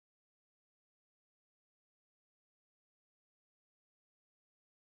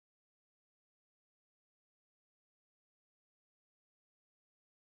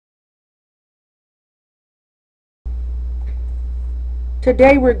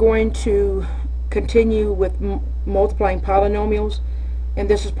Today we're going to continue with multiplying polynomials, and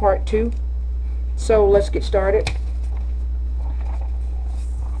this is part 2. So let's get started.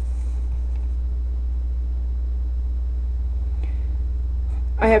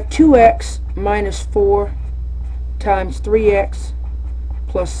 I have 2x minus 4 times 3x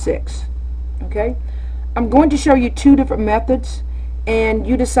plus 6. Okay? I'm going to show you 2 different methods, and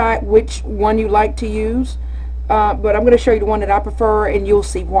you decide which one you like to use. But I'm going to show you the one that I prefer, and you'll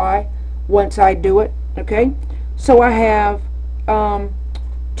see why once I do it. Okay? So I have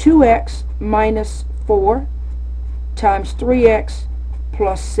 2x minus 4 times 3x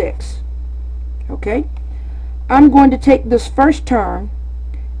plus 6. Okay? I'm going to take this first term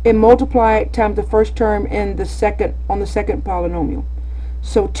and multiply it times the first term in the second polynomial.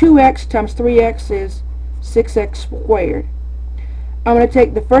 So 2x times 3x is 6x squared. I'm going to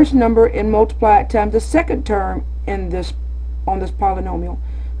take the first number and multiply it times the second term on this polynomial.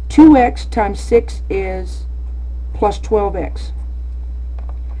 2x times 6 is plus 12x.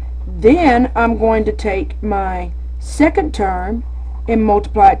 Then I'm going to take my second term and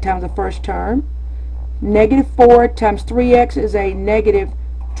multiply it times the first term. Negative 4 times 3x is a negative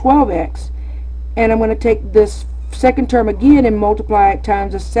 12x. And I'm going to take this second term again and multiply it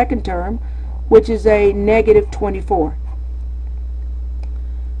times the second term, which is a negative 24.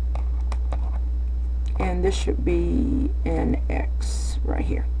 And this should be an x right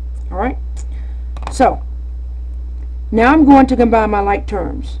here. Alright? So, now I'm going to combine my like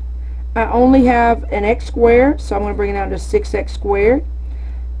terms. I only have an x squared, so I'm going to bring it down to 6x squared.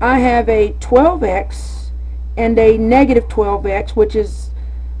 I have a 12x and a negative 12x, which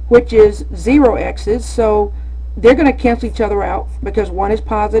is 0 x's, so they're going to cancel each other out because one is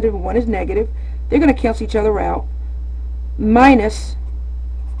positive and one is negative. They're going to cancel each other out. Minus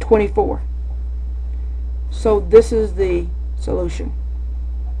 24. So this is the solution.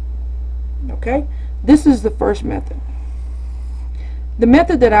 Okay? This is the first method. The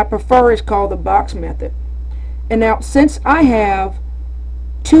method that I prefer is called the box method. And now, since I have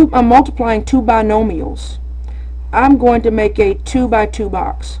I'm multiplying 2 binomials, I'm going to make a 2 by 2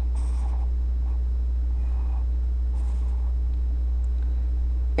 box.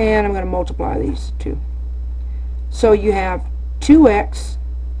 And I'm going to multiply these two. So you have 2x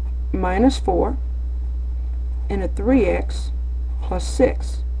minus 4 and a 3x plus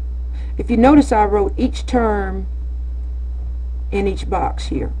 6. If you notice, I wrote each term in each box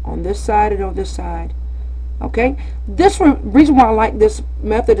here, on this side and on this side. Okay? Reason why I like this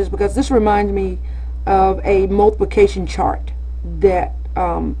method is because this reminds me of a multiplication chart that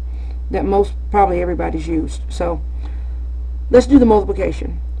most probably everybody's used. So let's do the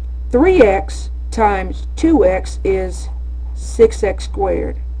multiplication. 3x times 2x is 6x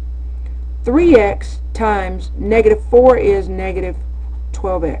squared. 3x times negative 4 is negative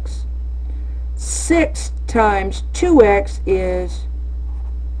 12x. 6 times 2x is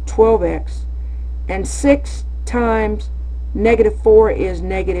 12x. And 6 times negative 4 is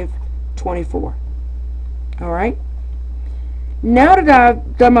negative 24. Alright? Now that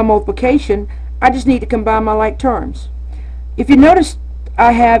I've done my multiplication, I just need to combine my like terms. If you notice,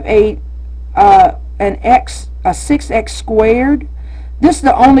 I have a 6x squared. This is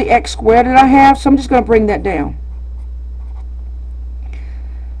the only x squared that I have, so I'm just going to bring that down.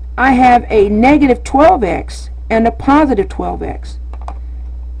 I have a negative 12x and a positive 12x.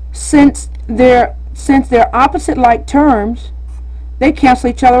 Since they're opposite like terms, they cancel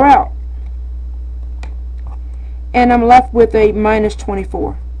each other out. And I'm left with a minus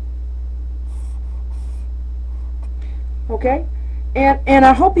 24. Okay? And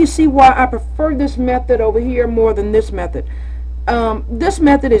I hope you see why I prefer this method over here more than this method. This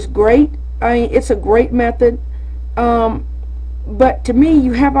method is great. I mean, it's a great method. But to me,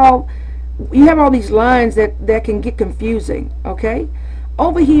 you have all these lines that can get confusing. Okay?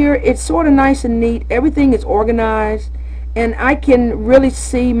 Over here, it's sort of nice and neat. Everything is organized, and I can really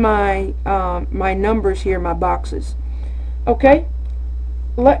see my my numbers here, my boxes. Okay?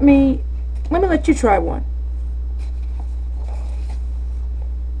 Let me let you try one.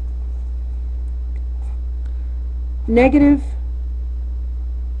 Negative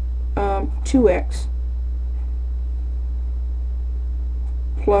 2x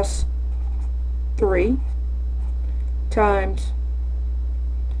plus 3 times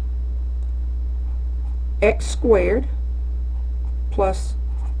x squared plus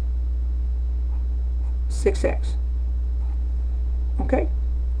 6x. Okay?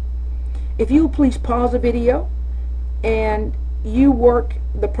 If you would please pause the video and you work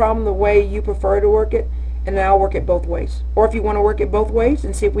the problem the way you prefer to work it, and then I'll work it both ways. Or if you want to work it both ways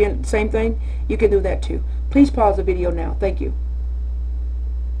and see if we end the same thing, you can do that too. Please pause the video now. Thank you.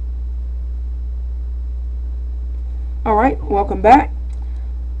 Alright, welcome back.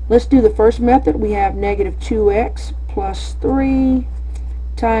 Let's do the first method. We have negative 2x plus 3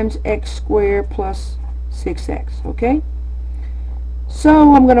 times x squared plus 6x. Okay?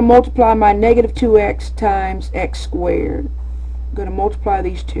 So I'm going to multiply my negative 2x times x squared. I'm going to multiply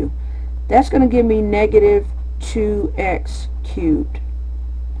these two. That's going to give me negative 2x cubed.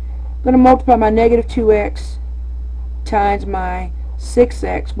 I'm going to multiply my negative 2x times my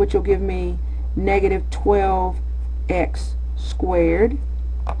 6x, which will give me negative 12x squared.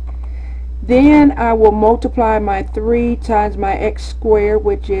 Then I will multiply my 3 times my x squared,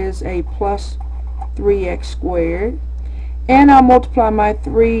 which is a plus 3x squared. And I'll multiply my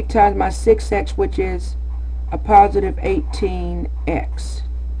 3 times my 6x, which is a positive 18x.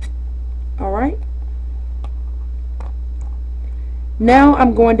 Alright? Now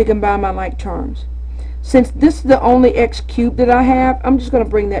I'm going to combine my like terms. Since this is the only x cubed that I have, I'm just going to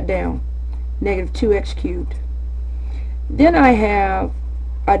bring that down. Negative 2x cubed. Then I have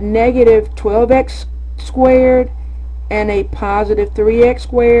a negative 12x squared and a positive 3x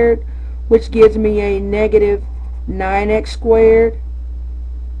squared, which gives me a negative 9x squared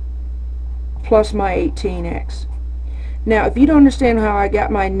plus my 18x. Now, if you don't understand how I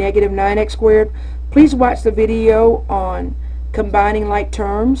got my negative 9x squared, please watch the video on combining like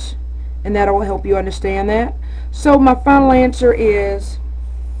terms, and that will help you understand that. So my final answer is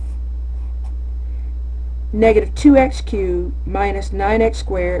negative 2x cubed minus 9x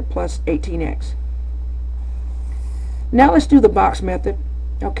squared plus 18x. Now let's do the box method.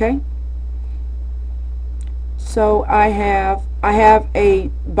 Okay? So I have a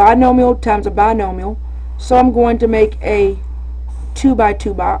binomial times a binomial, so I'm going to make a 2 by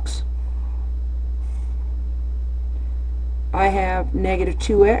 2 box. I have negative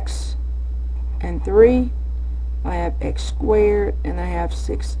 2x and 3. I have x squared and I have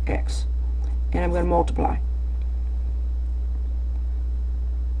 6x. And I'm going to multiply.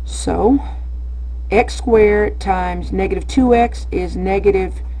 So x squared times negative 2x is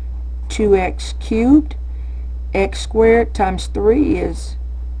negative 2x cubed. X squared times 3 is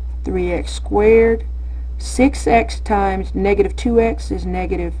 3x squared. 6x times negative 2x is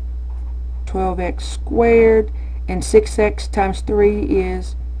negative 12x squared. And 6x times 3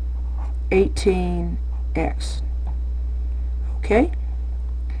 is 18x. Okay?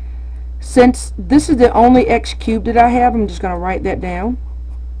 Since this is the only x cubed that I have, I'm just going to write that down.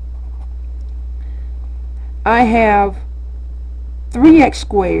 I have 3x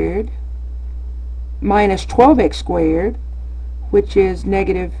squared minus 12x squared, which is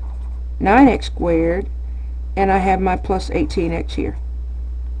negative 9x squared, and I have my plus 18x here.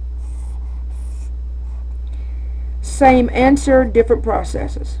 Same answer, different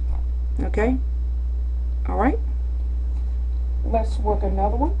processes. Okay? Alright? Let's work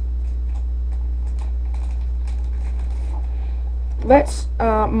another one. Let's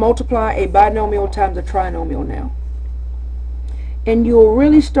multiply a binomial times a trinomial now. And you'll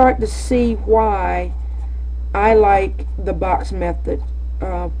really start to see why I like the box method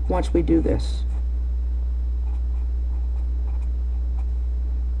once we do this.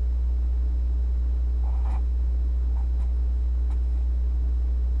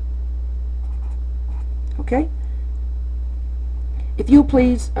 Okay? If you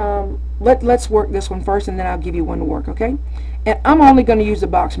please, let's work this one first, and then I'll give you one to work, okay? And I'm only going to use the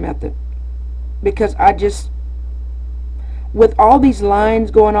box method because with all these lines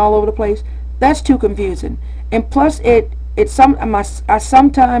going all over the place, that's too confusing. And plus, I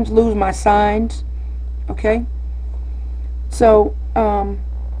sometimes lose my signs, okay? So,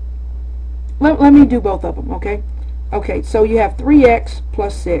 let me do both of them, okay? Okay, so you have 3x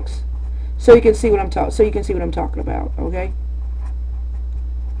plus 6. So you can see what I'm talking about, okay?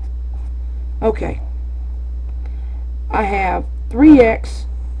 Okay. I have 3x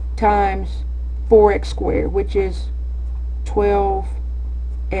times 4x squared, which is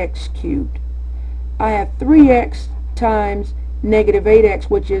 12x cubed. I have 3x times negative 8x,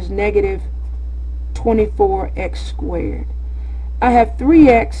 which is negative 24x squared. I have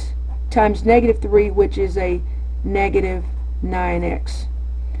 3x times negative 3, which is a negative 9x.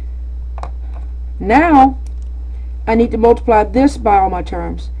 Now, I need to multiply this by all my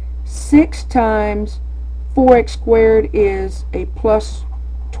terms. 6 times 4x squared is a plus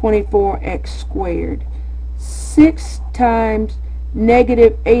 24x squared. 6 times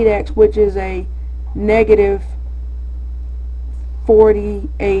negative 8x, which is a negative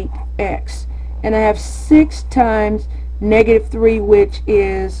 48x. And I have 6 times negative 3, which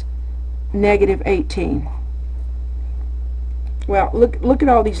is negative 18. Well, look at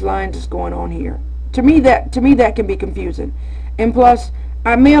all these lines that's going on here. To me that can be confusing. And plus,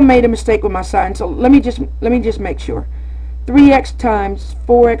 I may have made a mistake with my sign, so let me just make sure. 3x times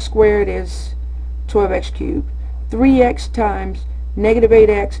 4x squared is 12x cubed. 3x times negative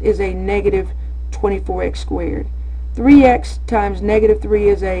 8x is a negative 24x squared. 3x times negative 3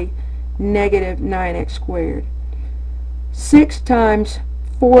 is a negative 9x squared. 6 times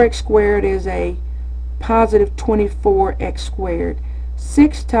 4x squared is a positive 24x squared.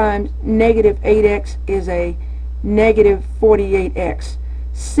 6 times negative 8x is a negative 48x.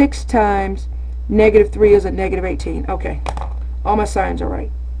 6 times negative 3 is a negative 18. Okay, all my signs are right.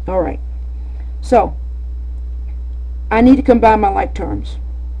 All right, so I need to combine my like terms.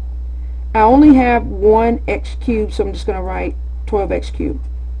 I only have one x cubed, so I'm just going to write 12x cubed.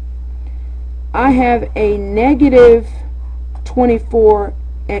 I have a negative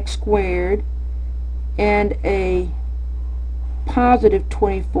 24x squared and a positive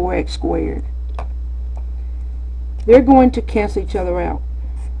 24x squared. They're going to cancel each other out.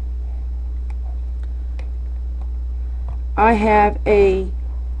 I have a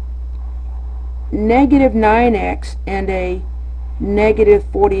negative 9x and a negative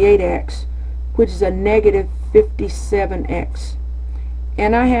 48x, which is a negative 57x.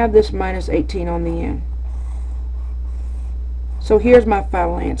 And I have this minus 18 on the end. So here's my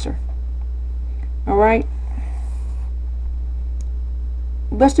final answer. Alright?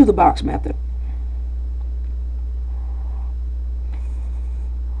 Let's do the box method.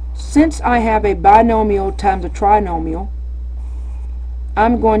 Since I have a binomial times a trinomial,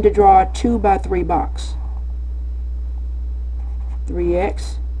 I'm going to draw a 2 by 3 box.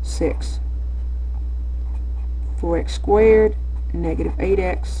 3x, 6. 4x squared, negative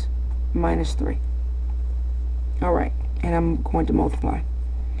 8x, minus 3. Alright, and I'm going to multiply.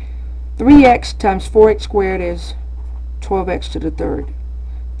 3x times 4x squared is 12x to the third.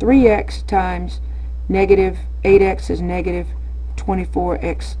 3x times negative 8x is negative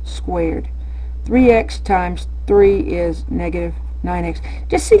 24x squared. 3x times 3 is negative 9x.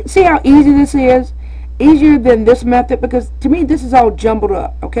 Just see how easy this is? Easier than this method, because to me this is all jumbled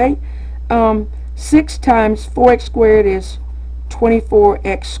up, okay? 6 times 4x squared is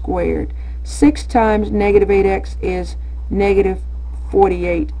 24x squared. 6 times negative 8x is negative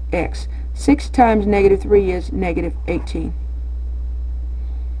 48x. 6 times negative 3 is negative 18.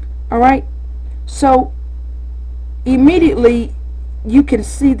 Alright? So immediately you can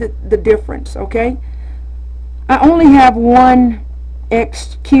see the difference, okay? I only have one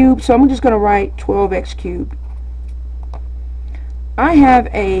x cubed, so I'm just going to write 12x cubed. I have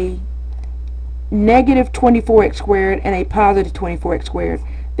a negative 24x squared and a positive 24x squared.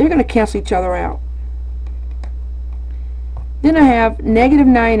 They're going to cancel each other out. Then I have negative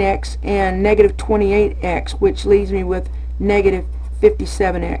 9x and negative 28x, which leaves me with negative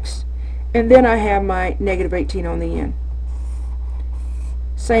 57x. And then I have my negative 18 on the end.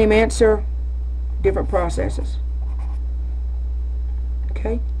 Same answer, different processes.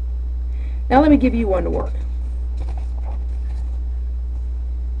 Okay? Now let me give you one to work.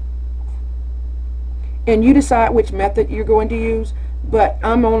 And you decide which method you're going to use, but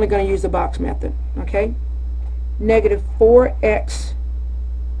I'm only going to use the box method. Okay? Negative 4x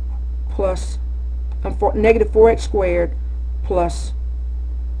plus negative 4x squared plus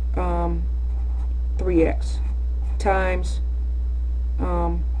 3x times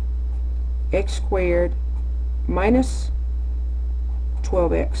x squared minus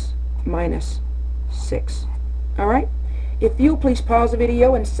 12x minus 6. Alright? If you please pause the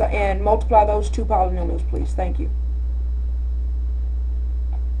video and multiply those two polynomials, please. Thank you.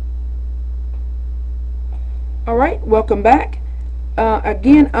 Alright, welcome back.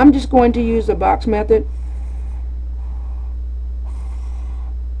 Again, I'm just going to use the box method.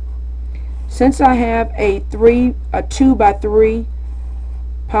 Since I have a 2 by 3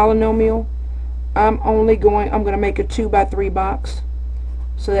 polynomial, I'm going to make a 2 by 3 box.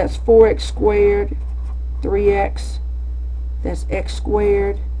 So that's 4x squared, 3x, that's x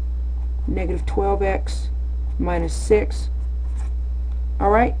squared, negative 12x, minus 6.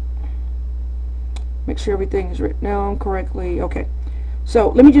 Alright? Make sure everything is written down correctly. Okay. So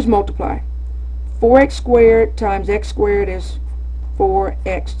let me just multiply. 4x squared times x squared is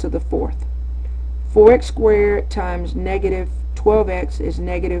 4x to the fourth. 4x squared times negative 12x is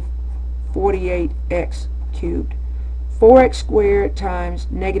negative 48x cubed. 4x squared times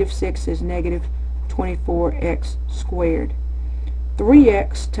negative 6 is negative 24x squared.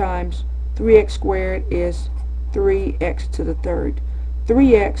 3x times 3x squared is 3x to the third.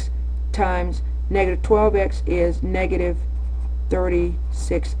 3x times negative 12x is negative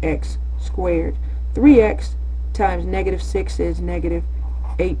 36x squared. 3x times negative 6 is negative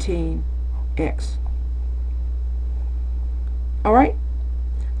 18x. Alright?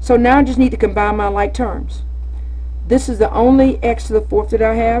 So now I just need to combine my like terms. This is the only x to the fourth that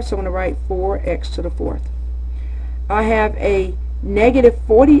I have, so I'm going to write 4x to the fourth. I have a negative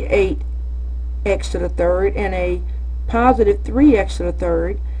 48x to the third and a positive 3x to the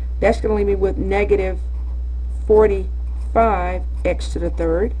third. That's going to leave me with negative 45x to the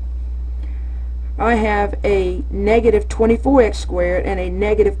third. I have a negative 24x squared and a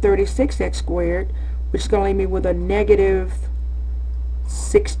negative 36x squared, which is going to leave me with a negative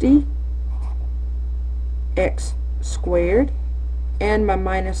 60x squared and my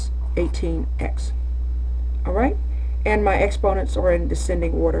minus 18x. Alright? And my exponents are in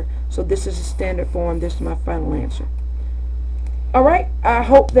descending order. So this is a standard form. This is my final answer. Alright, I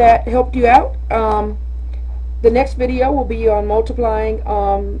hope that helped you out. The next video will be on multiplying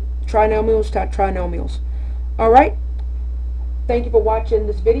trinomials to trinomials. Alright, thank you for watching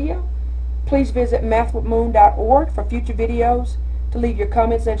this video. Please visit mathwithmoon.org for future videos to leave your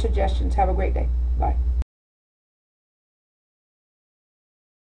comments and suggestions. Have a great day. Bye.